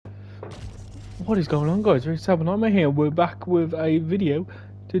What is going on, guys? It's Someone here. We're back with a video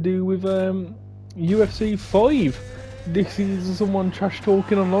to do with UFC 5. This is someone trash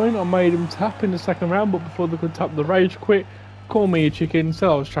talking online. I made him tap in the second round, but before they could tap, the rage quit. Call me a chicken,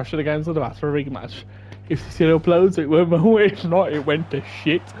 so I was trashing again, so they've asked for a rematch. If this still uploads, it went my way. If not, it went to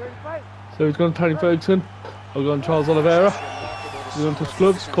shit. So he's gone Tony Ferguson. I've gone Charles Oliveira. He's gone to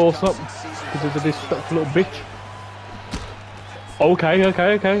gloves, course up, because he's a disrespectful little bitch. Okay.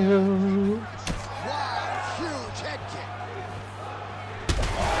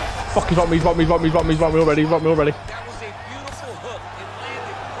 Fuck, he's rocked me already. That was a beautiful hook. It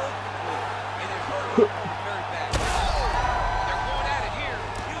landed perfectly, and it hurt very bad. They're going at it here.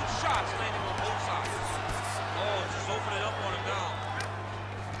 Huge shots landing on both sides. Oh, just opening up on him now.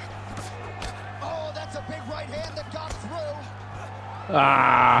 Oh, that's a big right hand that got through.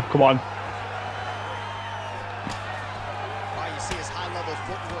 Ah, come on. Oh, you see his high-level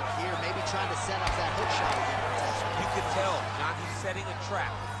footwork here, maybe trying to set up that hook shot again. You can tell, John, he's setting a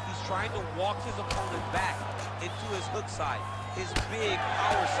trap. He's trying to walk his opponent back into his hook side, his big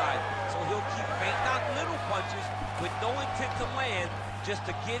power side. So he'll keep feinting out little punches with no intent to land, just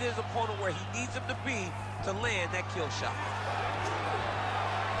to get his opponent where he needs him to be to land that kill shot.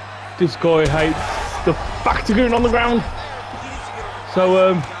 This guy hates the fact of going on the ground. So,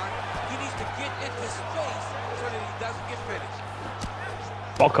 he needs to get into space so that he doesn't get finished.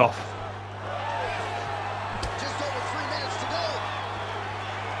 fuck off. Just over 3 minutes to go.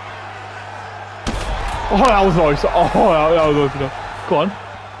 Oh, that was nice. Oh, that was nice. Go on.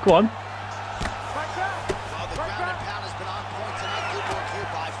 Well, the ground and pound has been on point tonight. Good work here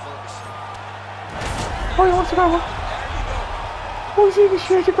by Ferguson. Oh, he wants to go. Oh, he's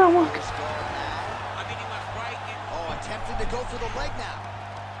initiating groundwork. I mean, he went right in. Oh, attempting to go for the leg now.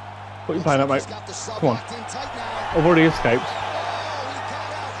 What are you playing at, mate? Got the sub Come on. locked in tight now. I've already escaped. Oh, he got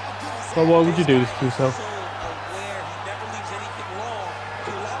out. How good is Well, that? why would you do this to yourself? So aware, he never leaves anything long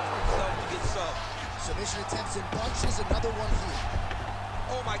to allow for himself to get subbed. Submission attempts and bunches. Another one here.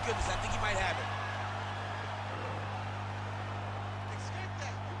 Oh my goodness, I think he might have it. Escape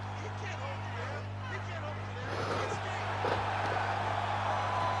that. He can't hold you there. He can't hold you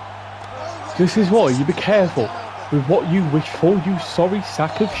there. This is why you be careful with what you wish for, you sorry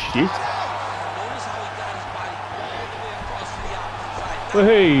sack of shit. Notice how he got his body all the way across to the opposite side. But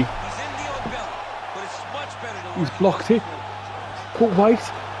hey, He's in the underbelly, but it's much better than he's where he blocked was it. before. Put weight.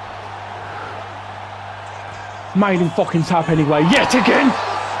 Made him fucking tap anyway. Yet again!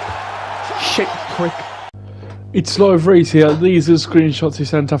 Shit prick. It's Live Race here. These are screenshots he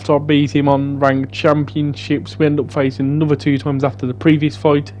sent after I beat him on ranked championships. We end up facing another 2 times after the previous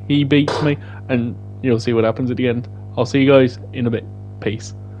fight. He beats me, and you'll see what happens at the end. I'll see you guys in a bit.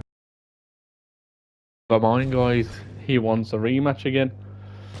 Peace. But mine, guys, he wants a rematch again.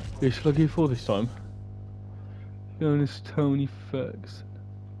 Who should I go for this time? Known as Tony Ferguson.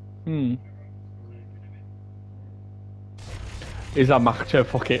 Is that Macho?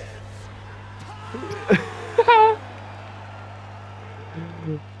 Fuck it.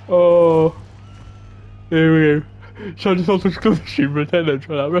 Oh, here we go. Shall I just also close the stream and then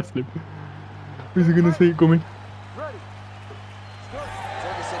try to wrestle him? Is he gonna see it coming? Ferguson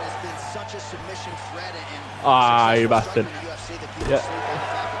has been such a submission threat and Ah, you bastard. Yeah.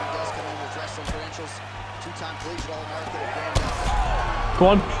 Two-time collegiate All-American again. Go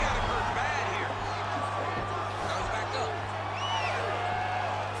on. He got hurt bad here. Now he's back up.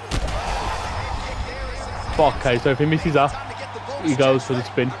 Fuck, okay, so if he misses that, he goes for the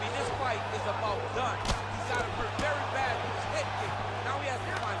spin. I mean, this fight is about done. He's got him hurt very bad with his head kick. Now he has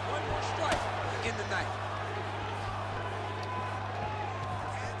to find one more strike in the night.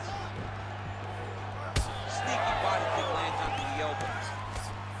 Sneaky body kick lands under the elbow.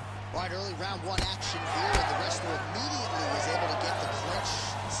 Right, early round 1 action here, and the wrestler immediately is able to get the clinch.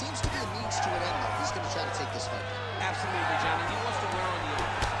 Seems to be a means to an end, though. He's going to try to take this fight. Absolutely, Johnny. He wants to wear on the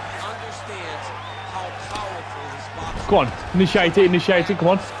elbow. He understands how powerful his boxing is. Go on, initiate it,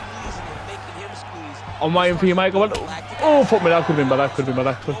 come on. Squeezing him, making him squeeze. I'm waiting for you, mate, come on. Oh, fuck me, that could have been bad, actually.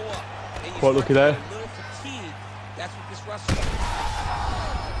 Quite lucky there. A little fatigue. That's what this wrestler is.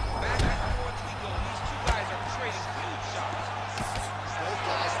 Back and forth we go. These two guys are trading huge shots. Both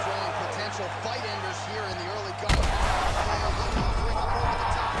guys throwing potential fight enders here in the early going. Bring up over the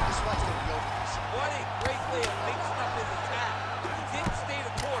top. This fight's going to be over. What a great way of mixing up his attack. He didn't stay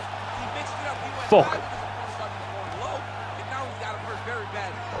the course. He mixed it up. He went Fuck. high with his opponent, started going low, and now he's got him hurt very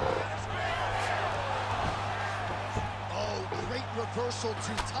badly. Oh, great reversal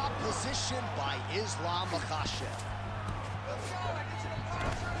to top position by Islam Makhachev.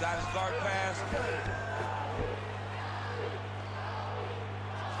 Got his guard pass.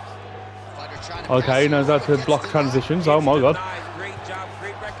 Okay, he knows how to block transitions. Oh my god.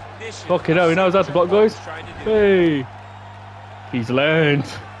 Fucking hell, he knows how to block, guys. Hey. He's learned.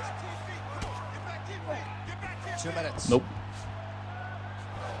 2 minutes. Nope.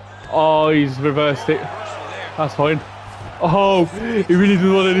 Oh, he's reversed it. That's fine. Oh, he really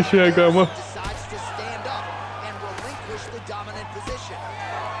doesn't want any shit going well. Decides to stand up and relinquish the dominant position.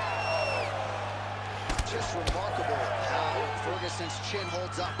 Just remarkable how Ferguson's chin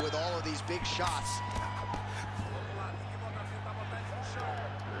holds up with all of these big shots.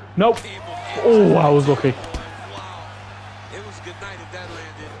 Nope. Oh, I was lucky. Wow. It was good night if that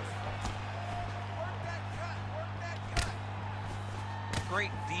landed.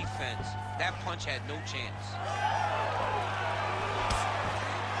 Great defense. That punch had no chance.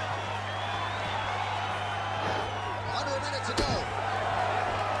 Under a minute to go.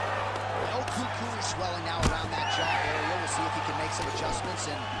 No cuckoo swelling now around that jaw area. We'll see if he can make some adjustments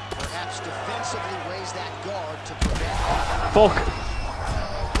and perhaps defensively raise that guard to prevent. Fuck.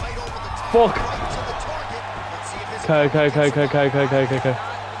 Right over the top. Fuck. Right to the target. Let's see if this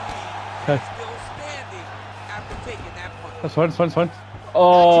Okay. Still standing after taking that punch. That's fine, it's fine, it's fine.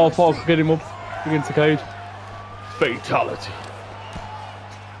 Oh, fuck, get him up against the cage. Fatality.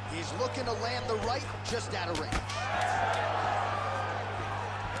 He's looking to land the right just out of range.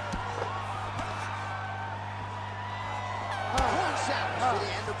 Horn sounds for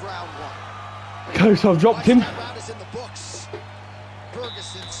the end of round one. Okay, so I've dropped him. That round is in the books.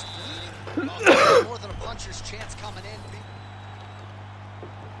 Ferguson's bleeding. More than a puncher's chance coming in.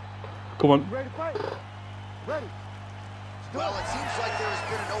 Come on. Ready to fight? Ready. Well, it seems like there has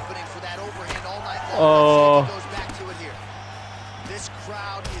been an opening for that overhand all night long. Oh. Let's see if he goes back to it here. This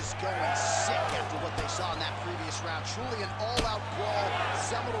crowd is going sick after what they saw in that previous round. Truly an all-out brawl.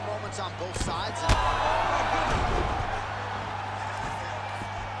 Several moments on both sides.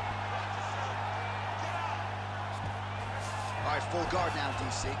 All right, full guard now,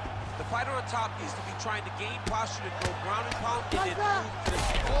 DC. The fighter on top needs to be trying to gain posture to go ground and pound and then move to the...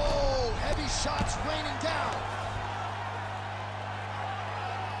 Oh, heavy shots raining down.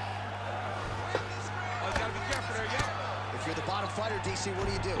 Oh, you gotta be careful there, yeah. If you're the bottom fighter, DC, what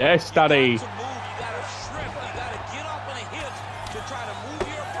do you do? Yes, daddy. You gotta shrimp, you gotta get up on a hip to try to move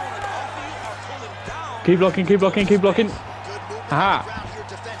your opponent off of you or pull him down. Keep blocking, keep blocking, keep blocking. Good movement Aha. on the ground here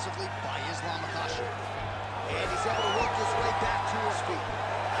defensively by Islam Makhachev. And he's able to work his way back to his feet.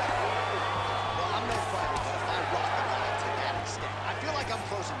 Well, I'm no fighter, but if I rock the guy to that extent, I feel like I'm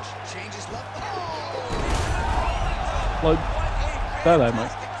closing the shot. Changes left. Oh! Like, there, mate.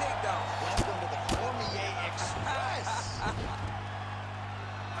 Welcome to the Cormier Express.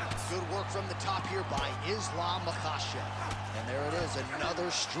 Good work from the top here by Islam Makhachev. And there it is,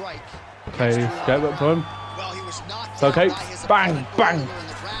 another strike. Okay, get up to him. Well, he was knocked It's okay. down by his Bang, opponent bang. earlier in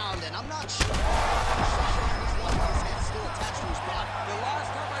the round, and I'm not sure. He's lucky his head's still attached to his body. The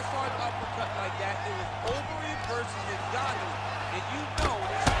last time I saw an uppercut like that, it was Overeem versus Ngannou. And you know,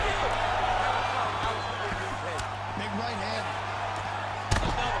 it's still never found out from Overeem's head. Big right hand.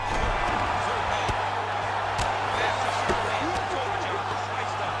 Another sure bad. Massive sure bad. I told you,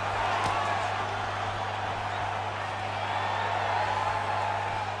 sliced up.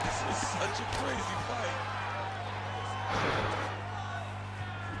 This is such a crazy fight.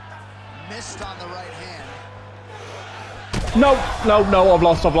 Missed on the right hand. No, I've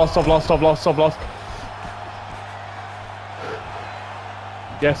lost.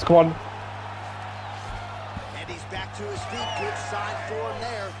 Yes, come on. And he's back to his feet. Good sign for him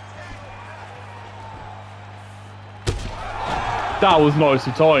there. That was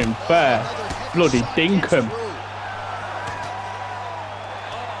nicely timed. Fair. Another heavy Bloody shot dink gets him. through.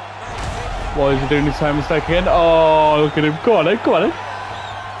 Why is he doing the same mistake again? Oh, look at him. Go on, then. Go on, then.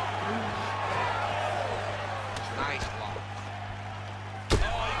 Nice block.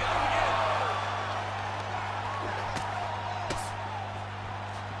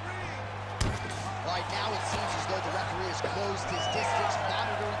 Right now, it seems as though the referee has closed his distance,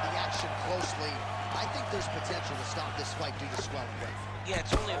 monitoring the action closely. I think there's potential to stop this fight due to swelling weight. Yeah,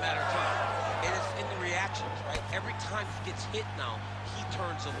 it's only a matter of time. And it's in the reactions, right? Every time he gets hit now, he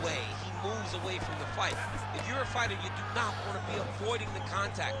turns away. He moves away from the fight. If you're a fighter, you do not want to be avoiding the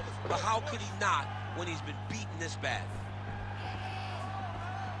contact. But how could he not when he's been beaten this bad?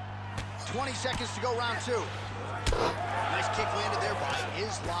 20 seconds to go, round two. Nice kick landed there by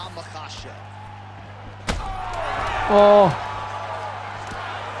Islam Makhachev. Oh.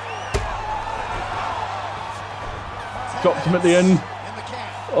 Dropped him at the end. In the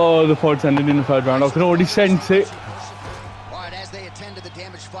count. Oh, the fight's ended in the third round. I can already sense it. All right, as they attend to the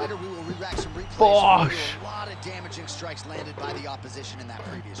damaged fighter, we will re-rack some replays. Bosh. A lot of damaging strikes landed by the opposition in that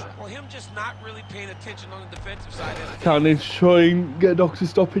previous round. Well, him just not really paying attention on the defensive side. Can't need to try and get a doctor's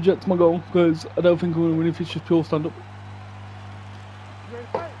stoppage. That's my goal, because I don't think I'm going to win if it's just pure stand-up.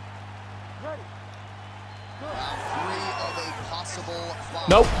 Round 3 of a possible 5.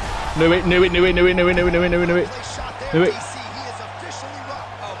 Nope. Knew it. Play shot there, Knew it. DC, he is officially run.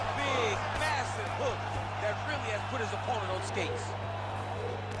 A big, massive hook that really has put his opponent on skates.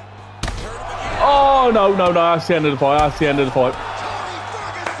 Turn him again. Oh, no. That's the end of the fight. Tony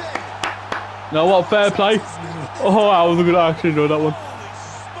Ferguson. No, what? Fair play. Oh, I was going to actually enjoy that one.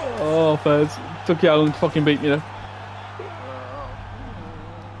 Oh, fair. Took you how long to fucking beat me, though.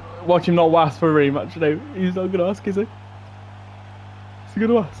 Watch him not ask for a rematch, though. He's not going to ask, is he? Is he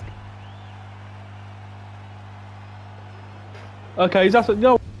going to ask? Okay, he's asking.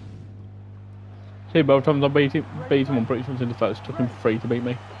 No. See, both times I beat him on pretty much in the first. Took him 3 to beat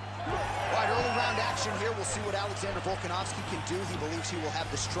me. Right, early round action here. We'll see what Alexander Volkanovski can do. He believes he will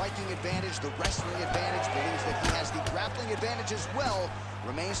have the striking advantage, the wrestling advantage, believes that he has the grappling advantage as well.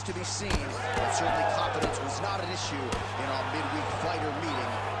 Remains to be seen, but certainly confidence was not an issue in our midweek fighter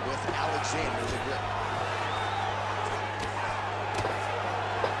meeting with Alexander the Great.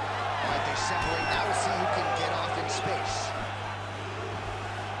 All right, they separate now. We'll see who can get off in space.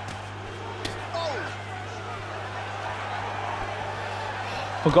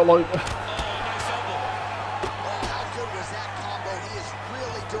 I got like. How good was that combo? He is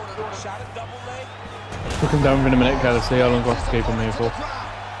really doing it. Shot a double leg. Took him down within a minute. Gotta see how long I have to keep him here for.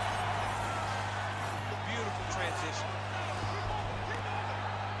 Beautiful transition.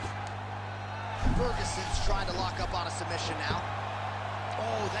 Ferguson's trying to lock up on a submission now.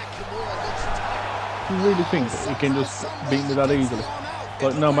 Oh, that Kimura looks tight. You really think that you can just beat me that easily?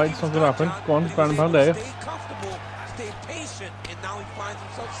 Like, no, mate, it's not gonna happen. Go on, ground and pound there. Stay comfortable, stay patient, and now he finds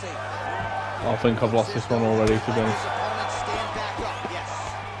himself safe. I think I've lost this one already, to be honest. His opponent stand back up, yes.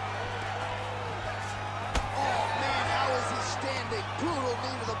 Oh, man, how is he standing? Brutal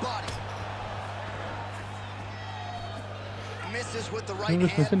knee to the body. Misses with the right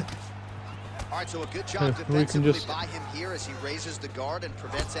hand. All right, so a good job defensively by him here as he raises the guard and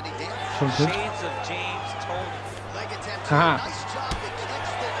prevents any damage. Shades of James Tony. Leg attempt here. Nice job to catch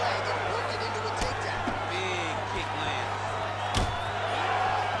the leg and work it into a takedown. Big kick lands.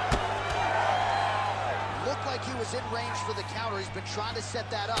 Looked like he was in range for the counter. He's been trying to set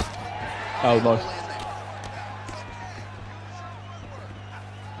that up. Oh, nice.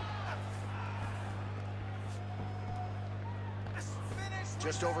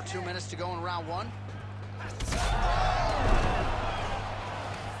 Just over 2 minutes to go in round 1.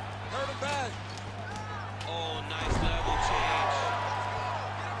 Hurt him bad. Oh, nice level change.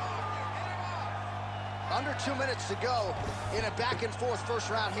 Under 2 minutes to go in a back and forth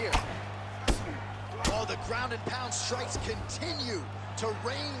first round here. Oh, the ground and pound strikes continue to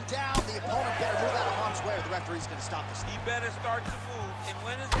rain down. The opponent better move out of harm's way or the referee's going to stop this. He better start to move, and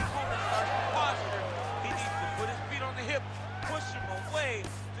when his opponent starts to posture, he needs to put his feet on the hip, push him away to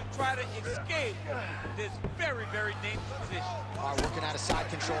try to escape this very, very dangerous position. All right, working out of side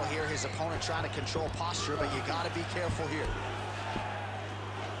control here. His opponent trying to control posture, but you got to be careful here.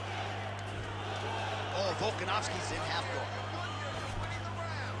 Oh, Volkanovski's in half guard.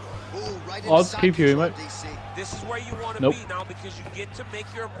 Ooh, right I'll keep you, mate. DC. This is where you want to be now because you get to make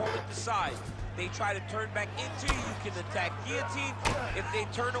your opponent decide. They try to turn back into you, you can attack guillotine. If they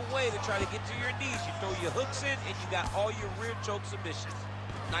turn away to try to get to your knees, you throw your hooks in and you got all your rear choke submissions.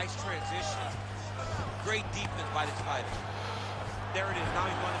 Nice transition. Great defense by this fighter. There it is, now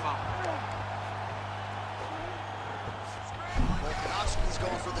he's running him out. Volkanovski's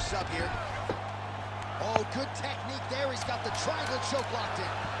going for the sub here. Oh, good technique there. He's got the triangle choke locked in.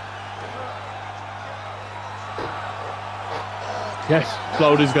 Yes,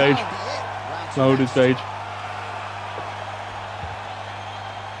 slowed his gauge. Slowed his gauge.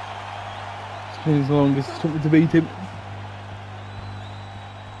 It's been as long as it took me to beat him.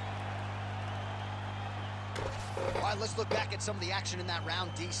 All right, let's look back at some of the action in that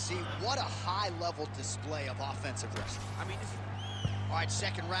round, DC. What a high-level display of offensive wrestling. I mean, all right,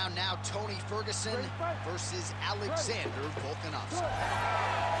 second round now, Tony Ferguson versus Alexander Volkanovski.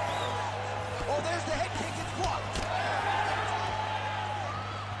 Oh, there's the head kick, it's blocked.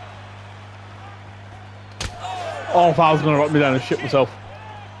 Oh, if I was going to rock me down and shit myself.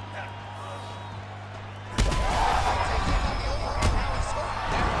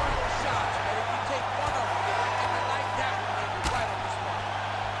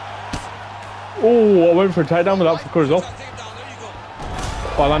 Oh, I went for a takedown with that for Curtis off.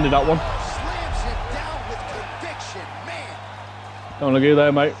 Oh, I landed that one. Slams him down with conviction, man. Don't look at you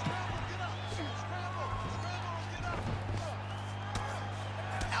there, mate.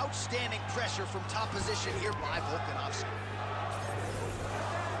 Outstanding pressure from top position here by Volkanovski.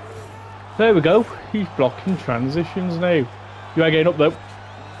 There we go. He's blocking transitions now. You are getting up though.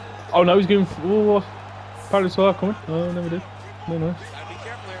 Oh no, he's going. Oh, apparently saw that coming. Oh, never did. No, nice. Gotta be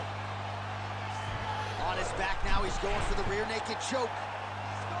careful here. On his back now, he's going for the rear naked choke.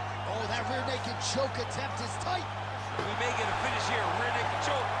 Oh, that rear naked choke attempt is tight. We may get a finish here. Rear naked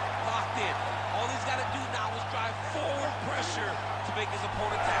choke locked in. All he's got to do now is drive forward pressure to make his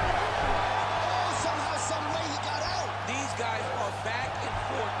opponent tap. Oh, somehow, some way he got out. These guys are back and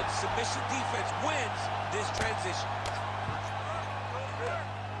forth, but submission defense wins this transition.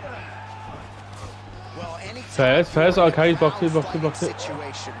 Well, Fair, okay, he's blocked it.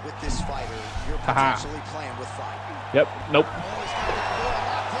 Situation with this fighter, you're potentially playing with fire. Yep, nope. Oh, he's got the door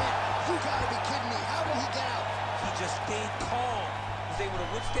locked in. You gotta be kidding me. How did he get out? He just stayed calm. Was able to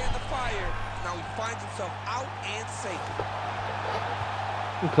withstand the fire. Now he finds himself out and safe.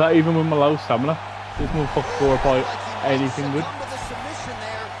 Look at that, even with my low stamina. This motherfucker score by anything good. The submission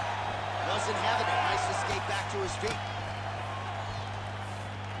there wasn't having it. Nice escape back to his feet.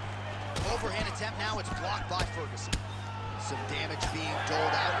 Overhand attempt now, it's blocked by Ferguson. Some damage being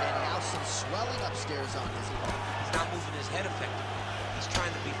doled out, and now some swelling upstairs on his opponent. He's not moving his head effectively. He's trying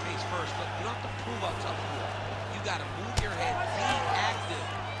to be face first. Look, you don't have to prove how tough you are. You got to move your head, be active.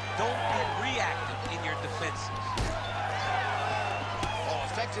 Don't be reactive in your defenses. Oh,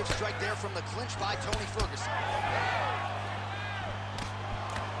 effective strike there from the clinch by Tony Ferguson.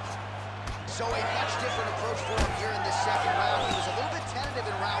 So a much different approach for him here in this second round. He was a little bit tentative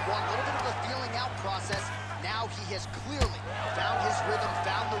in round one, a little bit of a feeling out process. Now he has clearly found his rhythm,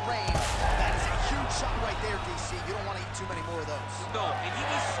 found the range. That is a huge shot right there, DC. You don't want to eat too many more of those. No, and he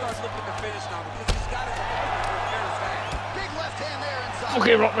needs to start looking to finish now because he's got his opponent for a fair attack. Big left hand there inside.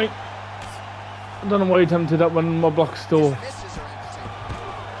 Okay, rock me. I don't know why he attempted that when my block's still. Misses are in between.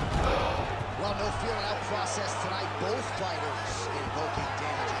 Well, no feeling out process tonight. Both fighters invoking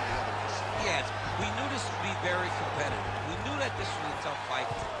damage on the others. Yes, we knew this would be very competitive. We knew that this was a tough fight.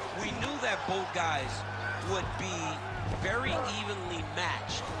 We knew that both guys would be very evenly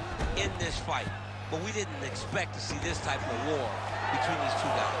matched in this fight. But we didn't expect to see this type of war between these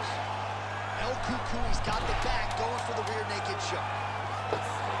two guys. El Cucuy's got the back, going for the rear naked choke.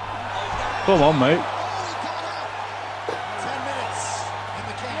 Come on, mate. Oh, he got out. 10 minutes in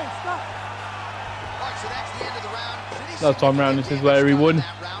the can. All right, so that's the end of the round. That time round, this is where he won.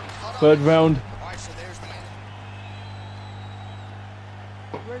 Third round. All right, so there's the end.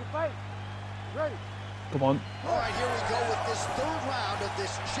 Ready to fight? Ready. Come on. All right, here we go with this third round of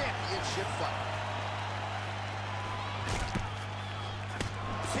this championship fight.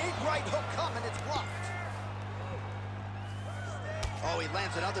 Big right hook coming, it's blocked. Oh, he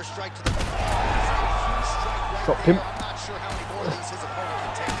lands another strike to the huge strike right Dropped there. him. I'm not sure how many more of these his opponent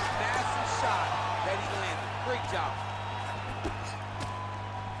can take. Massive shot that he landed. Great job.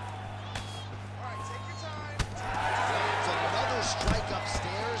 All right, take your time. Lands another strike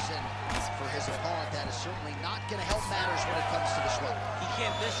upstairs, and for his opponent, that is certainly not going to help matters when it comes to the shoulder. He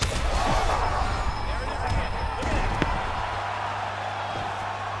can't miss it.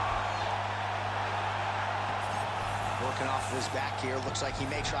 Working off of his back here. Looks like he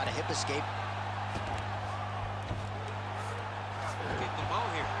may try to hip escape. Getting him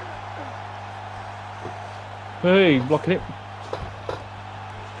out here. Hey, he's blocking it.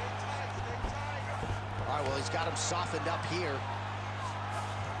 All right, well, he's got him softened up here.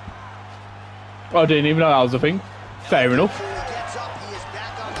 I didn't even know that was a thing. Fair enough. He gets up. He is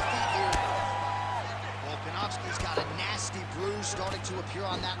back on the feet here. Volkanovski's got a nasty bruise starting to appear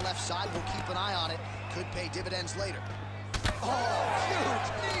on that left side. We'll keep an eye on it. Could pay dividends later. Oh,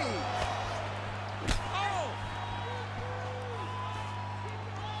 huge knee. Oh!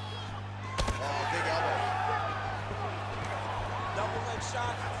 Oh, big elbow. Double leg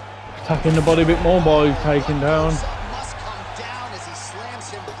shot. Attacking the body a bit more, boy. Taking down. Must come down as he slams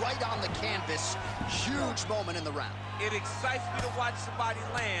him right on the canvas. Huge moment in the round. It excites me to watch somebody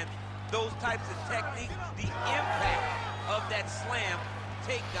land those types of techniques. The impact of that slam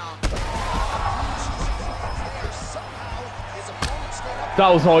takedown. That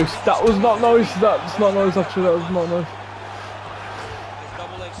was nice. That was not nice. That's not nice, actually. That was not nice. This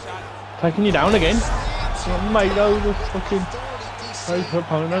double leg shot. Taking you down again. Mate, that was just fucking. Hey, her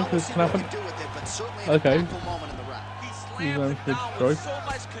opponent, this can happen. Okay. He slams it down with so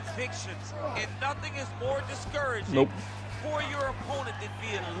much conviction, and nothing is more discouraging for your opponent than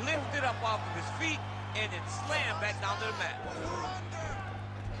being lifted up off of his feet and then slammed back down to the mat.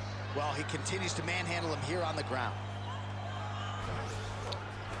 Well, he continues to manhandle him here on the ground.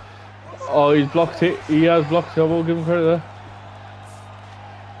 Oh, he's blocked it. He has blocked it. I will give him credit there.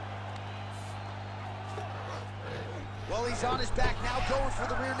 Well, he's on his back now, going for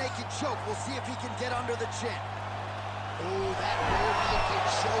the rear naked choke. We'll see if he can get under the chin. Oh, that rear naked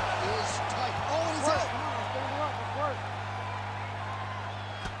choke is tight. Oh, he's out. Come on, stand up, let's work.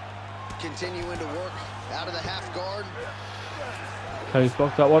 Continuing to work out of the half guard. Okay, he's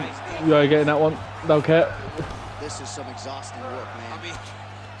blocked that one. You are getting that one. Don't care. This is some exhausting work, man. I mean,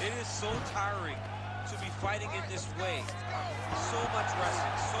 it is so tiring to be fighting in this way. So much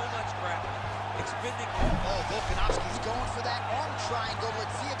wrestling, so much grappling. Expending. Oh, Volkanovski's going for that arm triangle.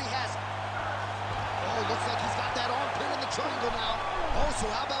 Let's see if he has it. Oh, looks like he's got that arm pin in the triangle now. Oh, so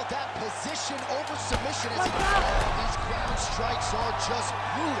how about that position over submission as he... These ground strikes are just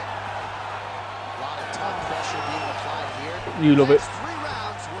brutal. A lot of tough pressure being applied here. You love it. Next 3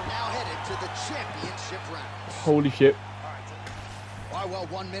 rounds, we're now headed to the championship rounds. Holy shit. All right, well,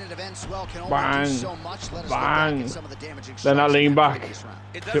 1 minute of end swell can only Bang. do so much. Let us look Bang. back at some of the damaging Then I strikes lean in that back. previous round.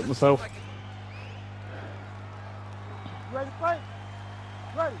 It Shit doesn't myself. seem like You ready to fight?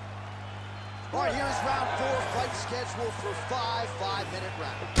 Ready. All right, here's round 4. Fight scheduled for 5 5-minute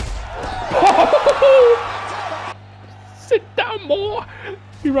rounds. Sit down more.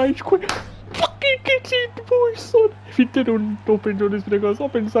 He rage quit. Fucking get in the voice, son. If you did up enjoy this video, guys,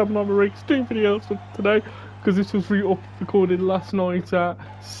 I've been Someone on Ufc doing videos for today because this was recorded last night at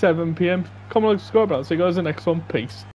 7 PM. Comment, like, subscribe, I'll see you guys in the next one. Peace.